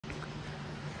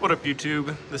What up,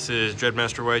 YouTube? This is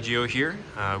Dreadmaster YGO here.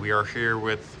 We are here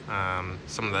with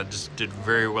someone that just did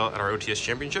very well at our OTS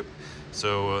championship.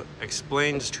 So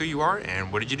explain just who you are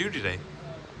and what did you do today?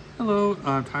 Hello,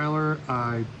 I'm Tyler.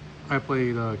 I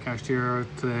played Kashtira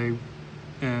today,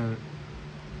 and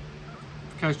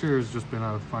Kashtira has just been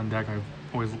a fun deck I've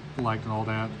always liked and all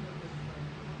that.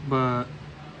 But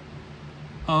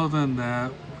other than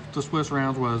that, the Swiss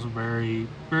rounds was very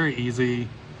easy.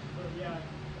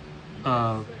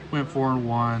 Went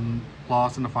 4-1,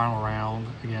 lost in the final round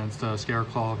against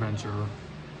Scareclaw Adventure.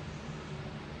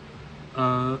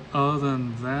 Other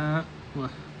than that,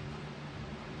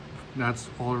 that's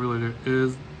all it really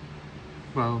is.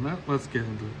 Well, let's get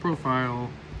into the profile.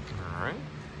 All right.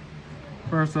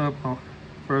 First up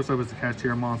is the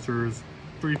Kashtira monsters: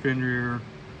 3 Fenrir,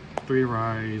 3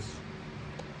 Rise,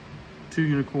 2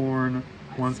 Unicorn,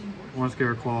 1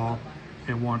 Scareclaw,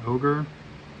 and 1 Ogre.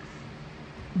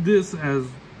 This, as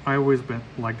I always been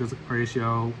like this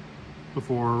ratio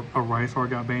before a Rise Heart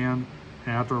got banned,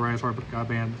 and after a Rise Heart got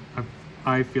banned,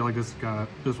 I feel like this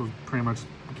was pretty much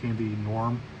became the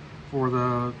norm for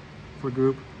the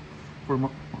group for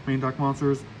main deck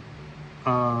monsters.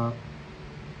 But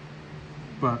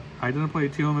I didn't play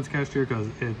 2 Elements Kashtira because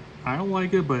I don't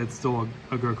like it, but it's still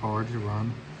a good card to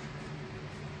run.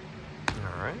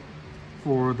 All right.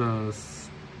 For the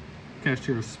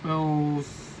Kashtira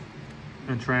spells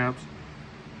and traps: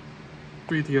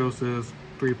 3 Theosis,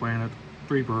 3 Planet,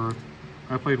 3 Birth.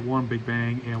 I played 1 Big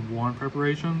Bang and 1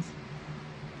 Preparations.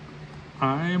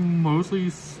 I'm mostly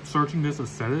searching this to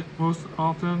set it most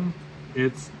often.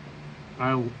 It's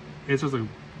just a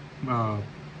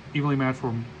evenly matched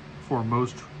for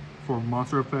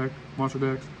monster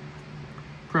decks.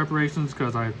 Preparations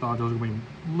because I thought those would be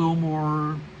a little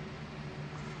more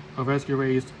of SQ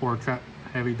raised or trap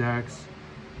heavy decks,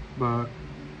 but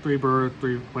 3 Birth,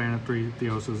 3 Planet, 3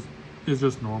 Theosis is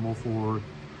just normal for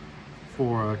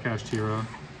Kashtira.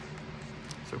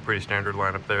 So pretty standard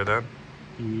lineup there then.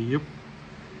 Yep.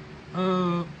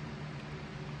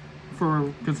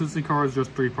 For consistency cards,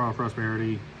 just 3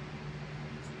 Prosperity.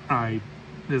 I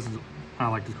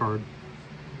like this card.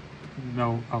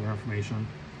 No other information.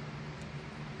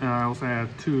 And I also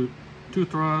have two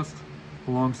Thrust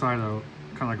alongside a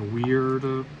kind of like a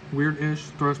weird-ish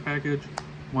Thrust package.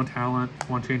 1 Talent,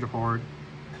 1 Change of Heart,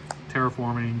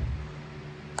 Terraforming,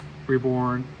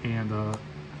 Reborn, and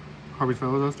Harvey's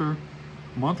Feather Duster.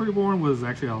 Month Reborn was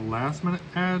actually a last-minute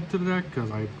add to the deck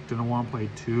because I didn't want to play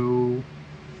 2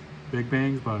 Big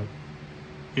Bangs, but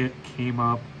it came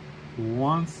up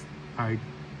once. I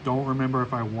don't remember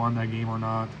if I won that game or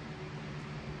not,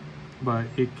 but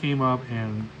it came up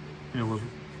and it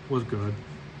was good.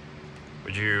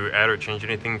 Would you add or change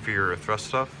anything for your thrust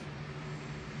stuff?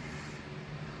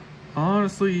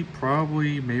 Honestly,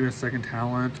 probably maybe a 2nd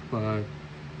Talent,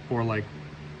 or like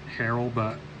Herald,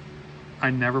 but I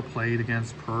never played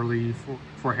against Pearly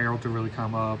for Herald to really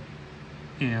come up,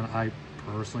 and I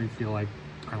personally feel like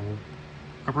I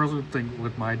personally think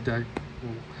with my deck,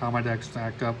 how my deck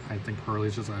stacked up, I think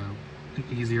Pearly's just an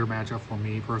easier matchup for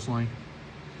me personally.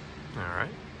 All right.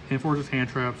 And for just hand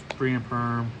traps, 3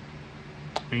 Imperm,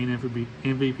 main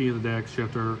MVP of the deck,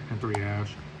 Shifter, and 3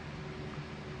 Ash.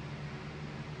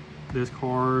 This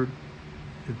card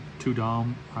is too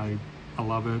dumb. I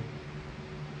love it.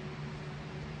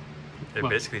 It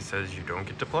basically says you don't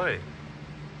get to play.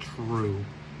 True.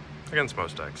 Against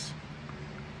most decks.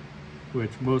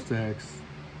 Which most decks,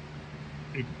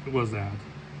 it was that.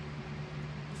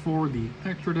 For the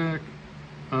extra deck,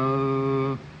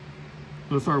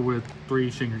 let's start with 3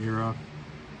 Shingir.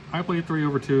 I played 3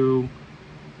 over 2.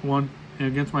 1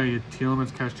 against my 2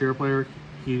 Elements Kashtira player.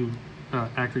 He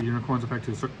activated Unicorn's effect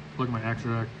to look at my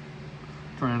extra deck,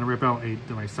 trying to rip out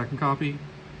my 2nd copy,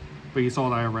 but he saw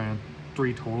that I ran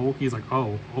 3 total. He's like,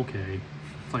 "Oh, okay."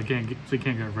 So he can't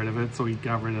get rid of it. So he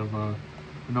got rid of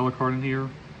another card in here,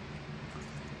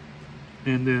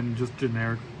 and then just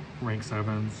generic rank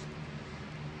 7s.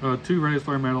 2 Red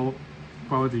Star Metal,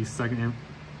 probably the 2nd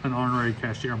an honorary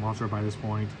Kashtira monster by this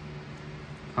point.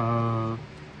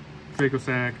 Draco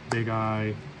Sack, Big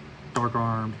Eye, Dark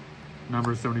Armed,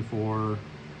 number 74,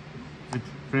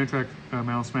 Fenrir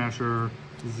Mountain Smasher,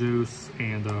 Zeus,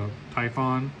 and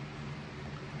Typhon.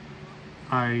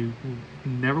 I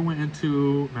never went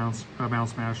into Mountain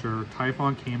Smasher.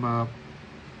 Typhon came up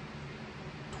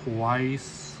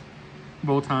twice.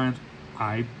 Both times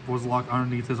I was locked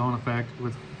underneath his own effect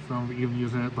with from even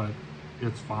using it, but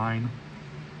it's fine.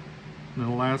 And the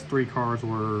last 3 cards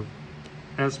were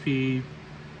SP,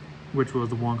 which was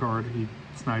the 1 card he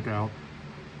sniped out.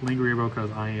 Lingering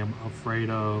because I am afraid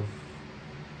of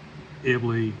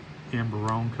Ibly and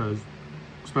Barone because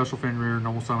Special Fenrir,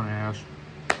 Normal Summon Ash,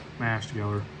 mashed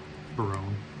together,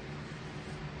 Barone.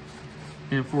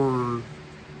 And for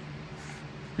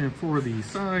the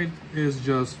side is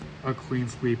just a clean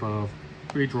sweep of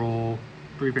 3 Droll,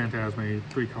 3 Phantasmate,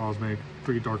 3 Cosmic,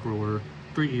 3 Dark Ruler,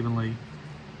 3 Evenly.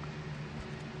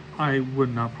 I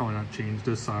would probably not change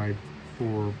this side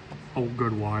for a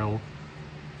good while.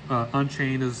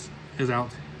 Unchained is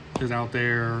out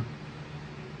there.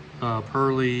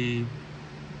 Pearly,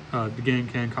 the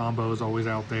Genkan combo is always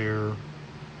out there.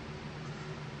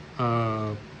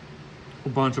 A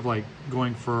bunch of like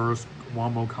going first,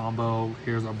 Wombo combo,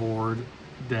 here's a board,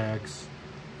 decks.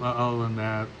 Other than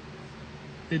that,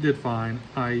 it did fine.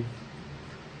 I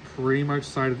pretty much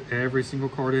sided every single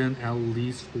card in at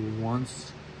least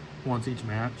once each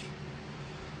match.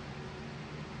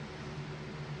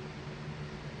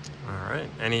 All right.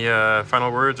 Any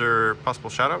final words or possible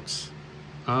shoutouts?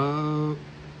 To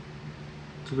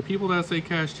the people that say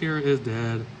Kashtira is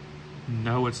dead,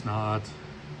 no, it's not.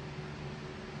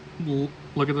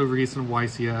 Look at the recent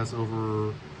YCS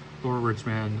over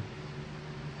Richmond.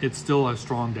 It's still a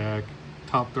strong deck,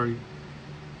 top 30,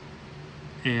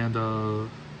 and other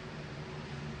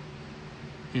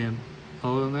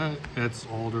than that, that's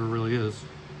all there really is.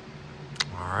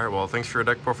 All right. Well, thanks for your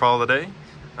deck profile today.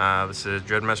 This is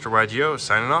Dreadmaster YGO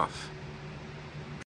signing off.